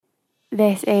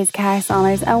This is Cara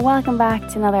Saunders and welcome back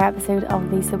to another episode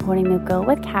of the Supporting Local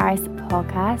with Cara's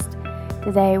podcast.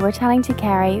 Today we're chatting to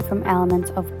Kerry from Elements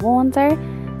of Wonder.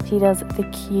 She does the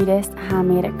cutest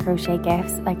handmade crochet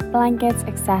gifts like blankets,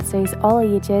 accessories, all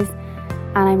ages,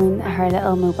 and I mean her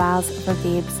little mobiles for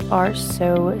babes are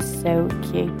so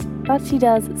cute. But she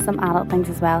does some adult things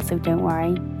as well, so don't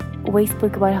worry. We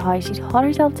spoke about how she taught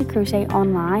herself to crochet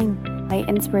online. My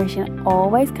inspiration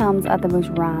always comes at the most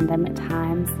random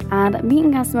times, and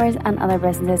meeting customers and other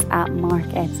businesses at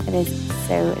markets. It is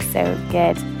so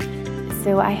good.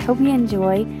 So I hope you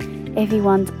enjoy. If you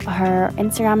want, her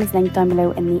Instagram is linked down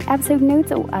below in the episode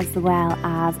notes, as well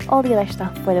as all the other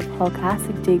stuff for the podcast.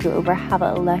 So do go over, have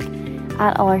a look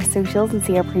at all our socials and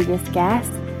see our previous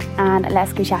guests, and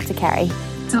let's go chat to Kerry.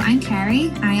 So I'm Kerry.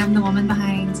 I am the woman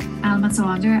behind Elements of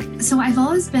Wonder. So I've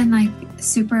always been like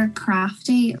super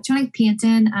crafty. Do you like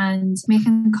painting and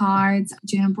making cards,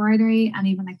 doing embroidery, and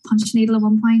even like punch needle at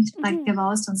one point? Like I've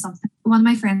always done something. One of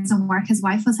my friends on work, his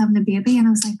wife was having a baby, and I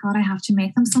was like, God, I have to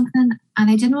make them something.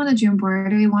 And I didn't want to do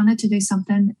embroidery. I wanted to do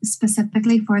something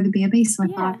specifically for the baby. So I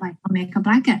thought, like, I'll make a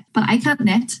blanket. But I can't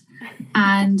knit.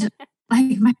 And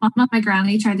like my mom and my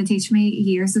granny tried to teach me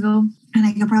years ago, and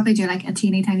I could probably do like a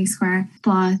teeny tiny square,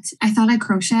 but I thought I'd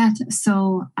crochet it.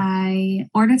 So I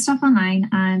ordered stuff online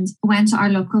and went to our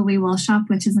local wee wool shop,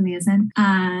 which is amazing,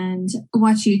 and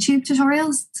watched YouTube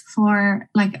tutorials for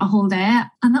like a whole day.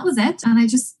 And that was it. And I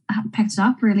just picked it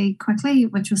up really quickly,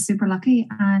 which was super lucky.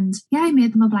 And yeah, I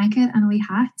made them a blanket and a wee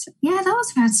hat. Yeah, that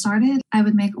was how it started. I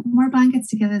would make more blankets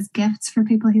to give as gifts for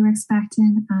people who were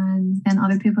expecting, and then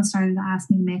other people started to ask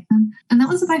me to make them. And that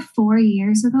was about 4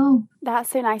 years ago. That's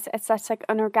so nice. It's such like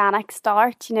an organic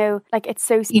start, you know, like it's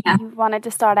so you wanted to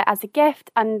start it as a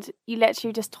gift and you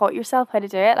literally just taught yourself how to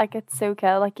do it. Like it's so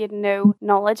cool. Like you had no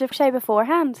knowledge of crochet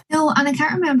beforehand. No, and I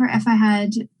can't remember if I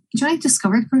had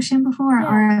discovered crocheting before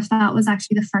or if that was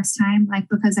actually the first time, like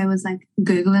because I was like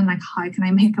Googling like how can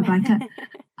I make a blanket.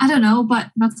 I don't know,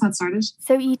 but that's how it started.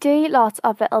 So you do lots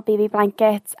of little baby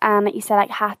blankets and you said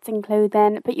like hats and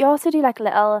clothing, but you also do like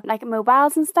little like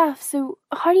mobiles and stuff. So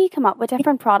how do you come up with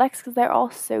different products? Because they're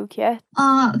all so cute.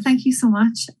 Oh, thank you so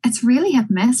much. It's really hit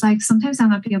and miss. Like sometimes I'll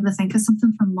not be able to think of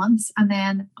something for months, and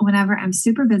then whenever I'm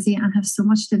super busy and have so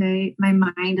much to do, my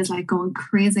mind is like going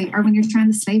crazy. Or when you're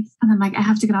trying to sleep and I'm like, I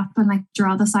have to get up and like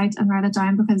draw this out and write it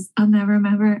down because I'll never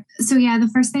remember. So yeah, the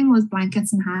first thing was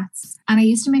blankets and hats. And I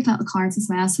used to make little cards as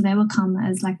well. So they would come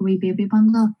as like a wee baby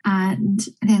bundle, and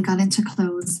then got into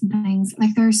clothes and things.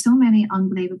 Like there are so many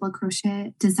unbelievable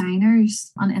crochet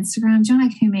designers on Instagram, do you know,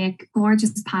 like who make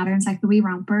gorgeous patterns like the wee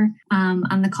romper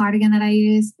and the cardigan that I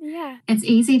use. Yeah. It's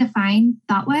easy to find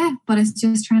that way, but it's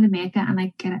just trying to make it and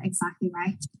like get it exactly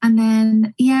right. And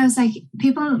then I was like,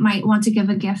 people might want to give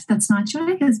a gift that's not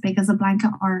like as big as a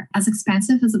blanket or as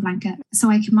expensive as a blanket. So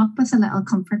I came up with a little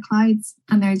comfort clouds,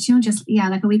 and they're just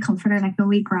like a wee comforter, like a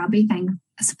wee grabby thing.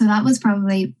 So that was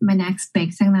probably my next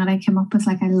big thing that I came up with.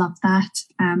 Like I love that.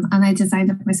 And I designed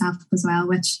it myself as well,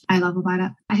 which I love about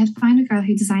it. I had found a girl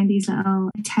who designed these little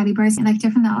teddy bears, like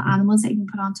different little animals that you can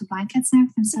put onto blankets and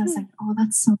everything. So I was like, oh,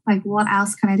 that's so like, what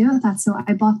else can I do with that? So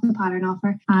I bought the pattern off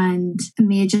her and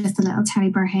made just a little teddy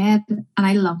bear head. And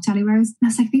I love teddy bears. And I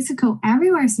was like, these could go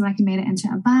everywhere. So like I made it into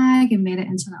a bag and made it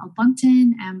into a little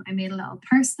bunting. I made a little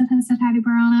purse that has a teddy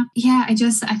bear on it. Yeah, I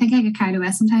think I get carried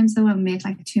away sometimes though and make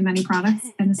like too many products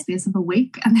in the space of a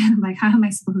week, and then I'm like, how am I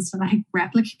supposed to like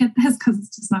replicate this, because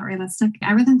it's just not realistic.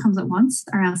 Everything comes at once,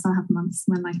 or else I'll have months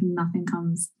when like nothing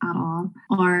comes at all.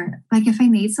 Or like if I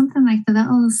need something, like the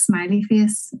little smiley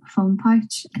face phone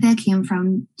pouch, they came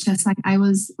from just like I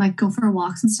was like go for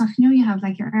walks and stuff, you know, you have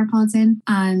like your AirPods in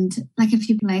and like a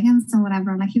few leggings and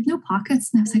whatever, and like you've no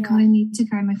pockets, and I was like, God, I need to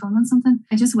carry my phone on something.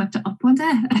 I just whipped it up one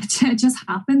day. It just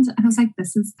happened, and I was like,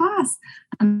 this is fast.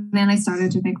 And then I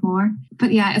started to make more.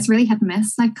 But yeah, it's really hit and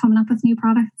miss, like coming up with new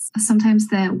products. Sometimes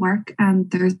they work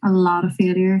and there's a lot of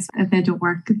failures if they don't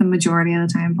work the majority of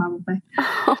the time, probably.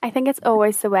 I think it's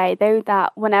always the way though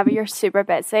that whenever you're super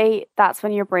busy, that's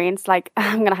when your brain's like,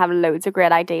 I'm going to have loads of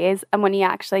great ideas. And when you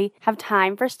actually have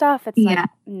time for stuff, it's like,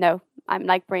 no. I'm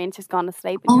like, brain's just gone to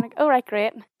sleep. And you're like, oh, right,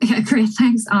 great. Yeah, great.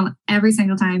 Thanks on every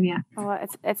single time, yeah. Oh,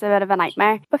 it's a bit of a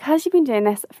nightmare. Because you've been doing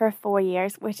this for 4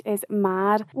 years, which is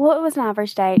mad. What was an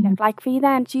average day look like for you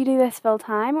then? Do you do this full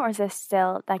time, or is this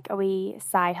still like a wee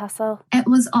side hustle? It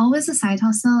was always a side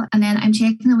hustle. And then I'm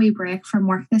taking a wee break from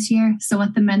work this year. So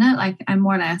at the minute, like I'm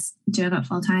more or less doing it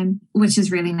full time, which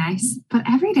is really nice. But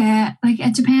every day, like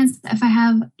it depends. If I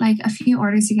have like a few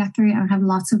orders to get through and I have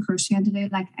lots of crocheting to do,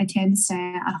 like I tend to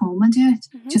stay at home into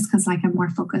it, just because like I'm more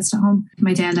focused at home.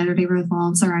 My day literally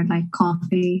revolves around like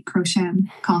coffee, crocheting,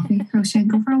 go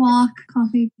for a walk,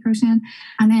 coffee, crocheting.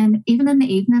 And then even in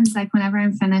the evenings, like whenever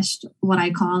I'm finished what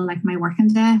I call like my working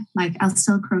day, like I'll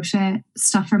still crochet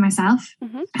stuff for myself.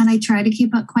 And I try to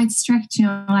keep it quite strict, you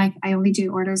know, like I only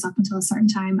do orders up until a certain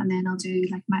time, and then I'll do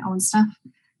like my own stuff,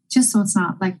 just so it's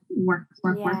not like work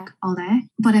all day.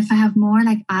 But if I have more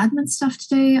like admin stuff to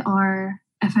do, or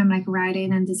if I'm like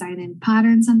writing and designing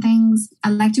patterns and things, I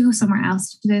like to go somewhere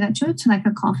else to do that, to like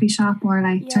a coffee shop, or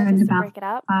like turn to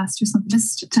Belfast or something,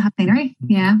 just to have scenery.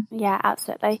 Yeah,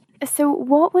 absolutely. So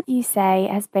what would you say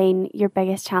has been your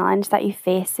biggest challenge that you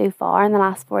faced so far in the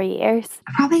last 4 years?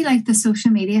 Probably like the social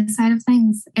media side of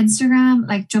things. Instagram,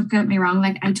 like don't get me wrong,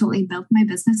 like I totally built my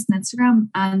business on Instagram,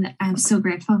 and I'm so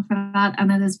grateful for that,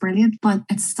 and it is brilliant, but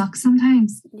it sucks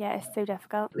sometimes. Yeah, it's so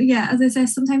difficult. Yeah, as I say,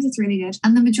 sometimes it's really good,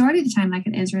 and the majority of the time like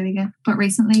it is really good, but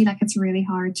recently like it's really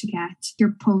hard to get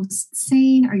your posts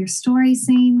seen or your stories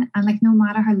seen, and like no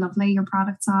matter how lovely your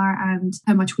products are and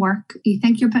how much work you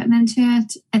think you're putting into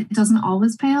it, it doesn't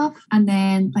always pay off. And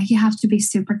then like you have to be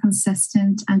super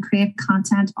consistent and create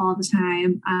content all the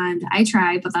time, and I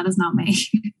try, but that is not me.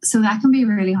 So that can be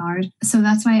really hard. So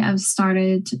that's why I've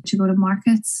started to go to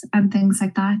markets and things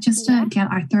like that, just to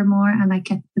get out there more and like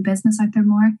get the business out there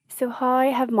more. So how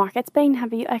have markets been?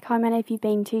 Have you, like, how many have you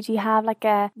been to? Do you have like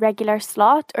a regular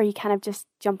slot, or are you kind of just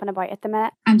jumping about at the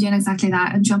minute? I'm doing exactly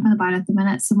that. I'm jumping about at the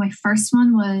minute. So my first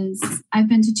one was, I've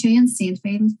been to 2 in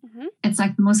Saintfield. It's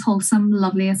like the most wholesome,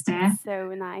 loveliest day. So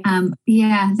nice.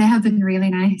 Yeah, they have been really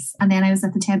nice. And then I was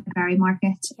at the Tenbury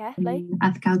Market at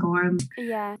the Galgorm.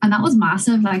 Yeah. And that was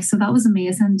massive. Like, so that was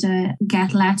amazing to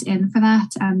get let in for that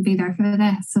and be there for the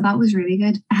day. So that was really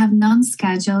good. I have none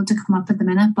scheduled to come up at the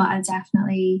minute, but I'll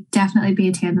definitely be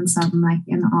attending some like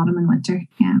in the autumn and winter.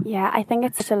 Yeah. Yeah, I think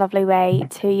it's such a lovely way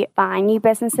to find new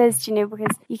businesses, you know,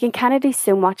 because you can kind of do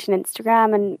so much on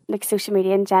Instagram and like social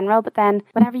media in general, but then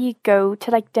whenever you go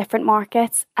to like different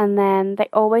markets, and then they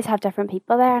always have different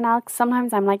people there, and Alex,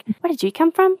 sometimes I'm like, where did you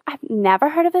come from? I've never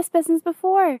heard of this business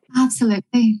before.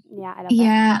 Absolutely. Yeah, I love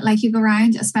it. Like you go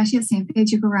around, especially at Saintfield,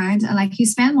 you go around and like you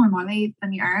spend more money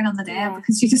than you earn on the day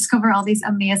because you discover all these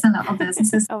amazing little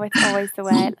businesses. Oh, it's always the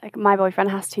way. Like my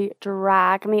boyfriend has to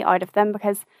drag me out of them,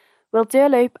 because we'll do a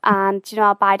loop and, you know,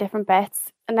 I'll buy different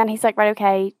bits. And then he's like, right,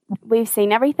 okay, we've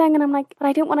seen everything. And I'm like, but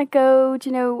I don't want to go,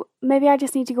 you know, maybe I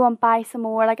just need to go and buy some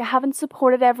more. Like, I haven't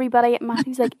supported everybody.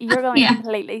 Matthew's like, you're going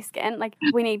completely skint. Like,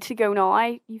 we need to go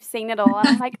now. You've seen it all. And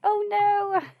I'm like,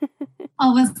 oh no.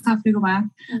 Always have to go back.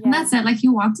 Yeah. And that's it. Like,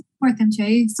 you want to support them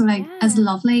too. So like, as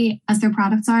lovely as their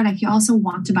products are, like you also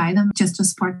want to buy them just to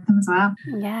support them as well.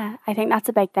 Yeah, I think that's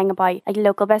a big thing about like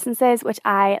local businesses, which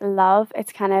I love.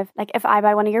 It's kind of like, if I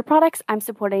buy one of your products, I'm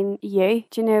supporting you.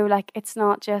 Do you know, like it's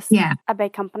not just a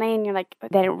big company and you're like,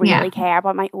 they don't really care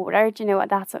about my order. Do you know what?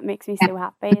 That's what makes me so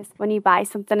happy, is when you buy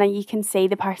something and you can see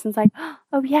the person's like,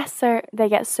 oh yes sir, they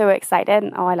get so excited,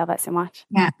 and I love it so much.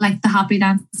 Yeah, like the happy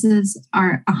dances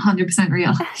are 100%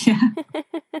 real. Yeah.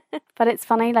 But it's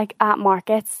funny, like at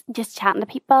markets, just chatting to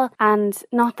people, and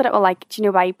not that it will like, do you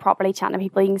know, by properly chatting to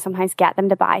people, you can sometimes get them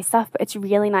to buy stuff, but it's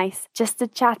really nice just to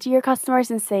chat to your customers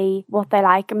and see what they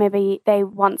like, and maybe they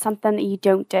want something that you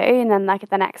don't do, and then like at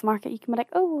the next market you can be like,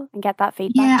 oh, and get that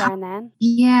feedback there and then.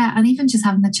 Yeah, and even just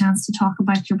having the chance to talk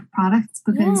about your products,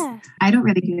 because I don't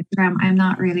really do Instagram. I'm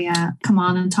not really a come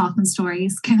on and talking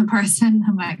stories kind of person.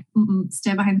 I'm like,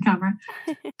 stay behind the camera.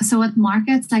 So at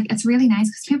markets, like it's really nice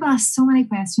because people ask so many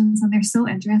questions and they're so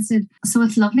interested. So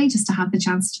it's lovely just to have the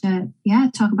chance to,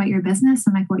 talk about your business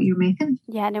and like what you're making.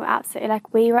 Yeah, no, absolutely.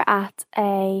 Like we were at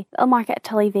a little market at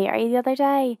Tullyveary the other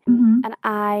day, and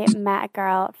I met a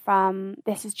girl from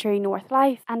This Is True North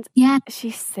Life, and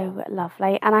she's so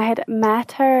lovely. And I had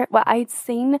met her, I'd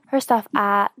seen her stuff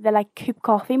at the like Coop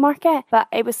Coffee Market, but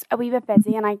it was a wee bit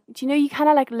busy, and you kind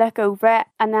of like look over it,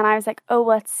 and then I was like, oh,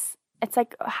 well, it's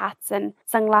like hats and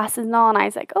sunglasses and all, and I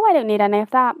was like, oh, I don't need any of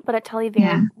that. But at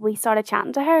Tullyveary, we started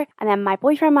chatting to her, and then my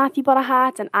boyfriend Matthew bought a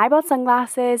hat and I bought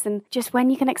sunglasses, and just when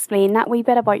you can explain that wee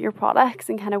bit about your products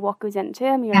and kind of what goes into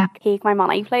them, you're like, take my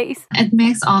money please. It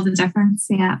makes all the difference.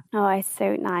 Oh, it's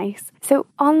so nice. So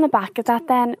on the back of that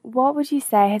then, what would you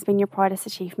say has been your proudest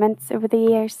achievements over the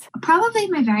years? Probably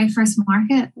my very first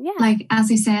market. Like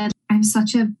as I said, I'm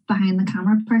such a behind the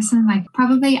camera person, like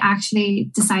probably actually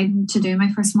deciding to do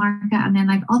my first market, and then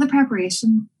like all the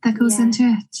preparation that goes into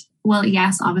it. Well,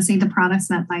 yes, obviously the products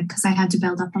that like, because I had to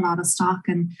build up a lot of stock,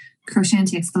 and crocheting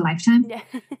takes a lifetime.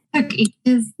 Took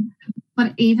ages.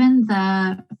 But even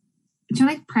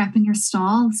like prepping your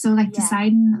stall. So like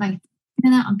deciding like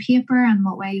putting it on paper and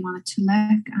what way you want it to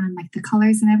look, and like the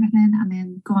colours and everything, and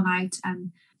then going out,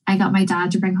 and I got my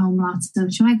dad to bring home lots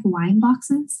of, like wine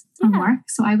boxes from work.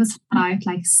 So I was out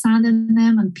like sanding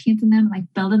them and painting them,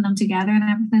 like building them together and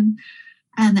everything.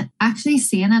 And actually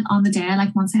seeing it on the day,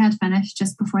 like once I had finished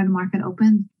just before the market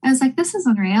opened, I was like, this is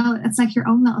unreal. It's like your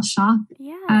own little shop.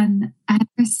 Yeah. And I had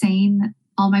never seen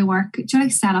all my work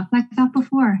like set up like that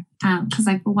before. Because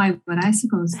like, well, why would I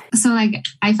suppose? So like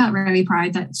I felt really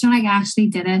proud that like I actually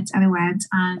did it, and I went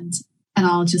and it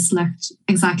all just looked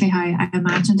exactly how I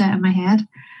imagined it in my head.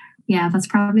 Yeah, that's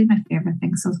probably my favorite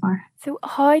thing so far. So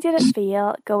how did it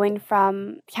feel going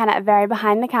from kind of very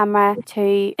behind the camera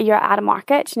to you're at a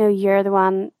market, you're the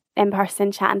one in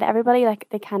person chatting to everybody, like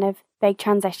the kind of big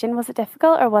transition? Was it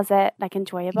difficult or was it like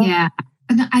enjoyable? Yeah,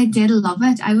 and I did love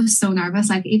it. I was so nervous,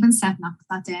 like even setting up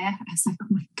that day, I was like, oh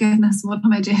my goodness, what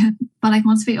am I doing? But like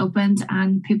once we opened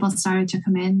and people started to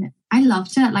come in, I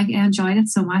loved it. Like I enjoyed it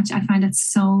so much. I found it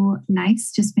so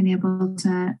nice just being able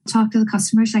to talk to the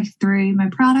customers like through my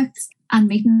products and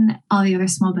meeting all the other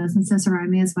small businesses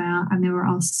around me as well. And they were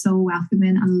all so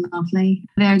welcoming and lovely.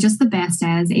 They're just the best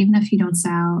days, even if you don't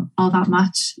sell all that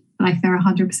much, like they're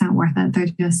 100% worth it. They're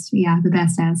just, the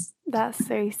best days. That's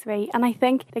so sweet. And I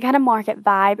think the kind of market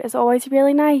vibe is always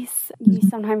really nice. You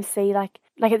sometimes see like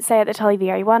say at the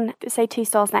Tullyveary one, say two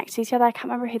stalls next to each other. I can't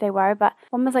remember who they were, but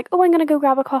one was like, oh, I'm going to go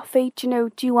grab a coffee.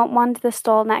 Do you want one to the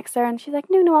stall next there? And she's like,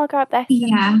 no, I'll grab this.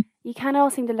 Yeah. And you kind of all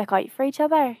seem to look out for each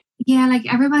other. Yeah,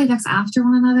 like everybody looks after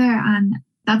one another, and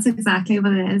that's exactly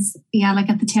what it is. Yeah, like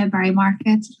at the Tilbury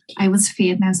market, I was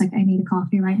fading. I was like, I need a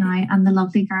coffee right now. And the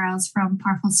lovely girls from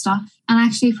Powerful Stuff and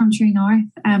actually from True North,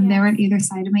 they were on either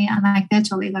side of me, and like they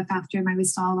totally looked after my wee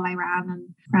stall while I ran and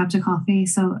grabbed a coffee.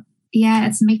 So yeah,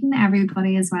 it's meeting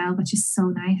everybody as well, which is so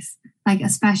nice. Like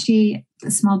especially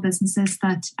the small businesses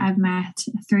that I've met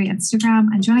through Instagram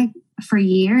and like for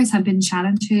years have been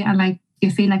chatting to, and like you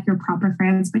feel like you're proper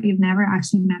friends, but you've never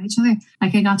actually met each other.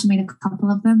 Like I got to meet a couple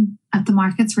of them at the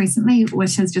markets recently,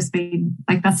 which has just been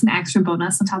like, that's an extra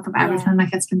bonus on top of everything.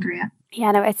 Like it's been great. Yeah,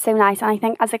 no, it's so nice. And I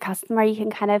think as a customer, you can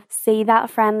kind of see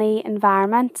that friendly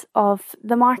environment of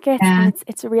the market. Yeah. And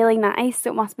it's really nice.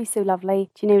 So it must be so lovely,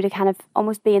 to kind of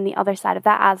almost be on the other side of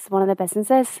that as one of the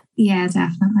businesses. Yeah,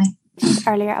 definitely.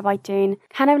 Earlier about doing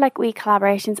kind of like wee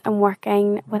collaborations and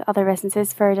working with other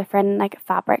businesses for different like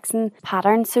fabrics and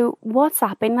patterns. So what's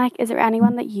that been like? Is there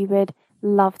anyone that you would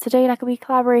love to do like a wee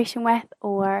collaboration with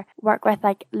or work with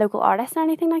like local artists or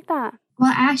anything like that?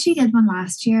 Well, I actually did one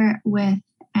last year with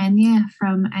Enya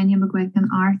from Enya McGuigan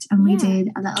Art, and we did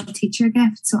a little teacher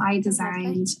gift. So I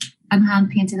designed and hand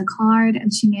painted a card,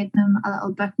 and she made them a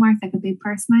little bookmark, like a big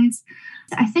personalized.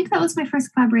 I think that was my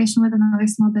first collaboration with another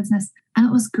small business, and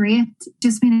it was great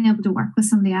just being able to work with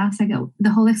somebody else. Like the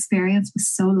whole experience was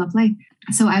so lovely.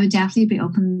 So I would definitely be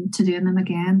open to doing them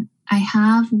again. I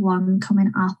have one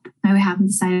coming up. Now we haven't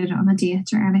decided on a date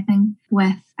or anything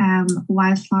with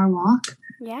Wildflower Walk.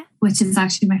 Yeah. Which is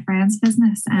actually my friend's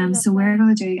business. So we're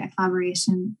going to do a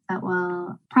collaboration that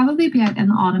will probably be out in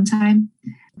the autumn time,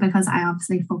 because I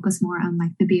obviously focus more on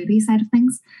like the beauty side of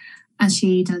things, and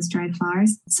she does dried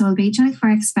flowers. So it'll be for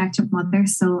expectant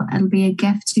mothers. So it'll be a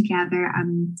gift together,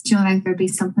 and like there'll be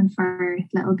something for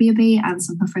little baby and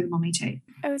something for the mummy too.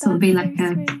 So it'll be like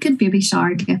a good baby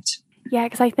shower gift. Yeah,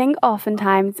 because I think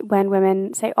oftentimes when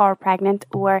women say are pregnant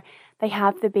or they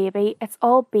have the baby, it's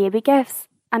all baby gifts.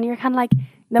 And you're kind of like,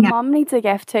 the mum needs a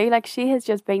gift too. Like she has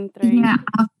just been through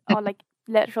all like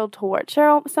literal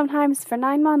torture sometimes for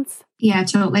 9 months. Yeah,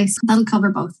 totally. So that'll cover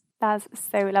both. That's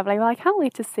so lovely. Well, I can't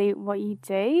wait to see what you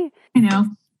do. I know.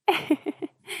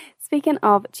 Speaking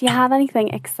of, do you have anything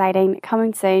exciting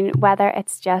coming soon, whether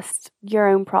it's just your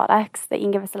own products that you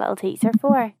can give us a little teaser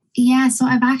for? Yeah, so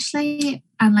I've actually,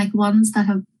 and like ones that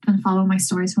have been following my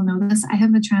stories will know this, I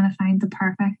have been trying to find the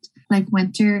perfect like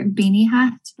winter beanie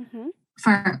hat.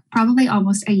 For probably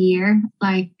almost a year,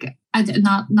 like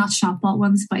not shop bought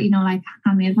ones, but like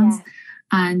handmade ones.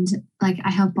 And like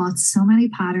I have bought so many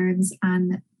patterns,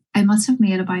 and I must have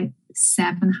made about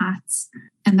 7 hats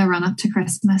in the run up to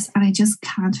Christmas, and I just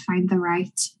can't find the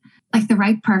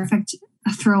right perfect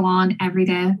throw on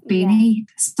everyday beanie.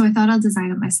 So I thought I'll design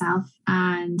it myself,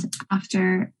 and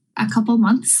after a couple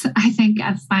months, I think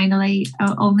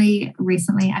only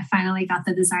recently I finally got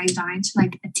the design down to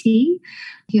like a T.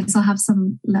 You also have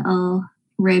some little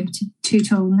ribbed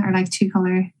 2-tone or like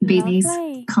 2-color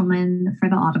beanies coming for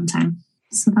the autumn time.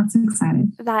 So that's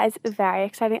exciting. That is very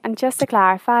exciting. And just to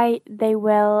clarify, they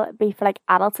will be for like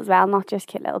adults as well, not just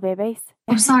cute little babies.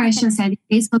 Oh, sorry, I should have said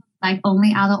these will be like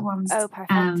only adult ones. Oh,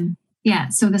 perfect. Yeah,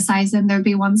 so the sizing, there'd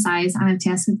be one size and I've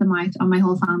tested them out on my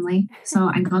whole family.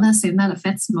 So I'm going to assume that it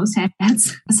fits most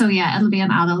heads. So yeah, it'll be an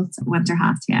adult winter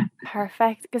hat, yeah.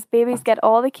 Perfect, because babies get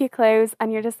all the cute clothes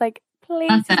and you're just like,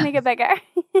 please just make it bigger.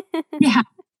 Yeah,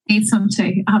 need some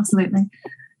too, absolutely.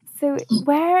 So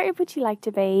where would you like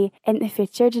to be in the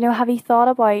future? Do you know, have you thought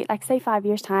about, like, say 5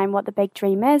 years time, what the big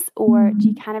dream is? Or do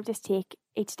you kind of just take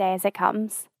each day as it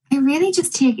comes? I really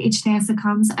just take each day as it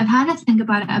comes. I've had to think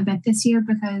about it a bit this year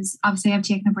because obviously I've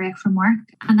taken a break from work,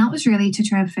 and that was really to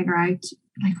try and figure out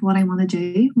like what I want to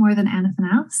do more than anything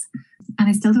else. And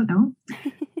I still don't know.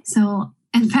 So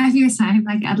in 5 years time,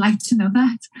 like I'd like to know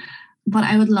that. But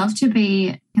I would love to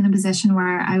be in a position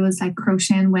where I was like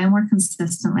crocheting way more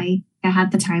consistently. I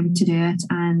had the time to do it,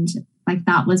 and like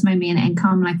that was my main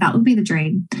income. Like that would be the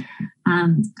dream.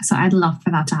 So I'd love for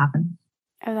that to happen.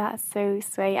 Oh, that's so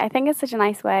sweet. I think it's such a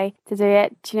nice way to do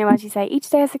it. Do you know, as you say, each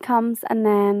day as it comes. And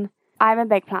then I'm a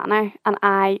big planner and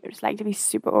I just like to be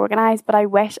super organised, but I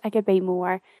wish I could be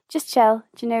more just chill.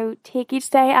 Do you know, take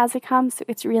each day as it comes. So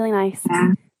it's really nice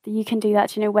that you can do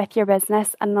that, you know, with your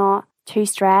business and not too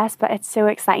stressed. But it's so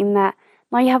exciting that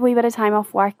now you have a wee bit of time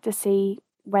off work to see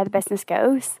where the business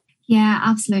goes. Yeah,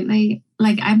 absolutely.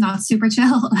 Like I'm not super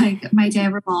chill. Like my day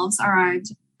revolves around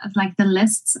like the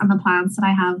lists and the plans that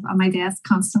I have on my desk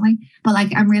constantly. But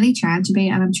like I'm really trying to be,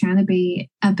 and I'm trying to be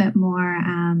a bit more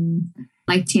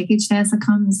like take each day as it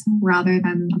comes rather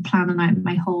than planning out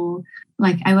my whole,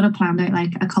 like I would have planned out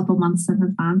like a couple months in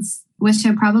advance, which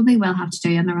I probably will have to do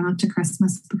in the run up to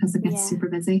Christmas because it gets super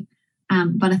busy.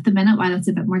 But at the minute, while it's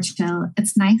a bit more chill,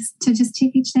 it's nice to just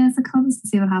take each day as it comes and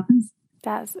see what happens.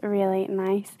 That's really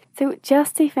nice. So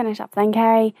just to finish up then,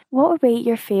 Kerry, what would be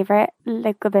your favourite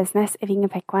local business if you can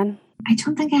pick one? I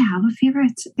don't think I have a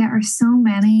favourite. There are so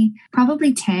many,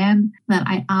 probably 10 that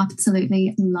I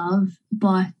absolutely love.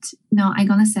 But no, I'm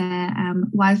going to say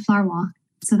Wildflower Walk.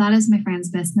 So that is my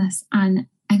friend's business. And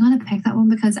I'm going to pick that one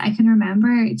because I can remember,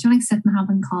 do you know, like sitting and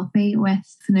having coffee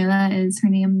with Fanula is her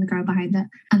name, the girl behind it.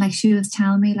 And like she was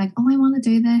telling me like, oh, I want to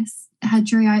do this. I had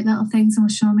drew out little things and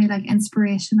was showing me like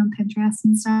inspiration on Pinterest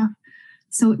and stuff.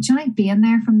 So do you know, like being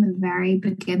there from the very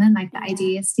beginning, like the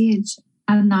idea stage,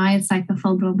 and now it's like a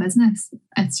full blown business.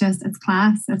 It's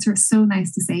class. It's so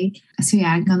nice to see. So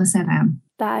yeah, I'm going to say them.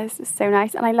 That is so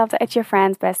nice. And I love that it's your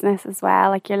friend's business as well.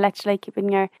 Like you're literally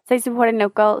keeping your, say, supporting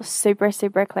local super,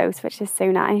 super close, which is so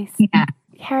nice. Yeah.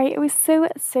 Carrie, it was so,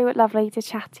 so lovely to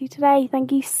chat to you today.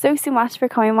 Thank you so, so much for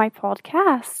coming on my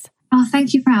podcast. Oh,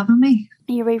 thank you for having me.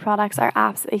 Your wee products are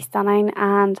absolutely stunning,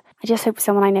 and I just hope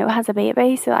someone I know has a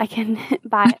baby so I can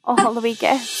buy all the wee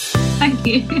gifts. Thank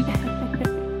you.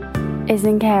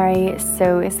 Isn't Kerry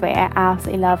so sweet? I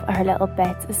absolutely love her little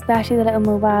bits, especially the little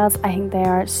mobiles. I think they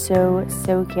are so,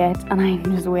 so cute, and I'm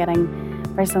just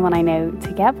waiting for someone I know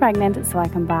to get pregnant so I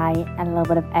can buy a little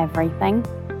bit of everything.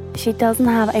 She doesn't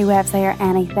have a website or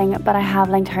anything, but I have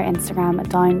linked her Instagram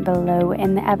down below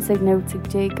in the episode notes, so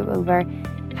do go over,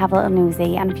 have a little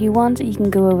nosy. And if you want, you can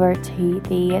go over to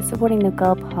the Supporting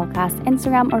Local podcast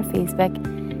Instagram or Facebook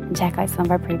and check out some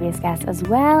of our previous guests as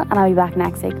well. And I'll be back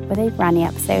next week with a brand new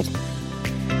episode.